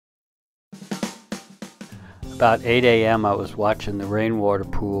About 8 a.m. I was watching the rainwater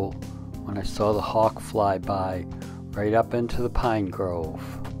pool when I saw the hawk fly by right up into the pine grove.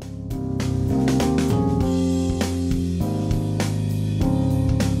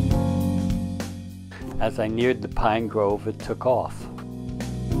 As I neared the pine grove, it took off.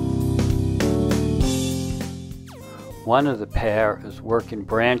 One of the pair is working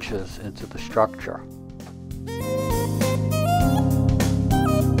branches into the structure.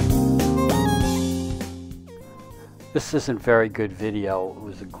 This isn't very good video. It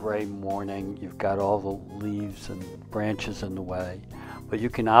was a gray morning. You've got all the leaves and branches in the way. But you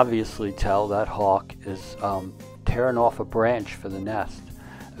can obviously tell that hawk is tearing off a branch for the nest.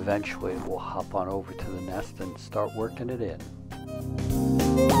 Eventually it will hop on over to the nest and start working it in.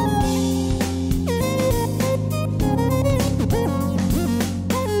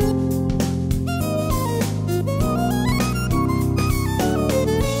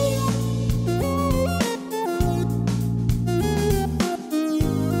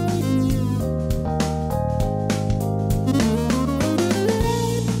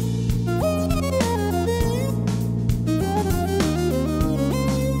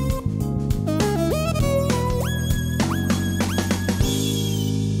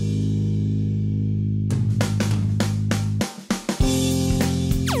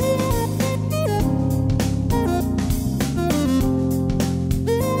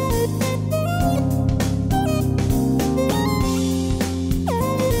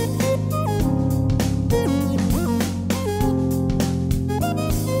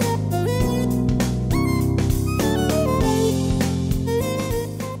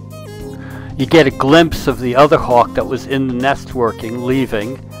 You get a glimpse of the other hawk that was in the nest working,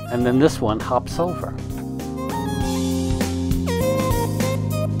 leaving, and then this one hops over.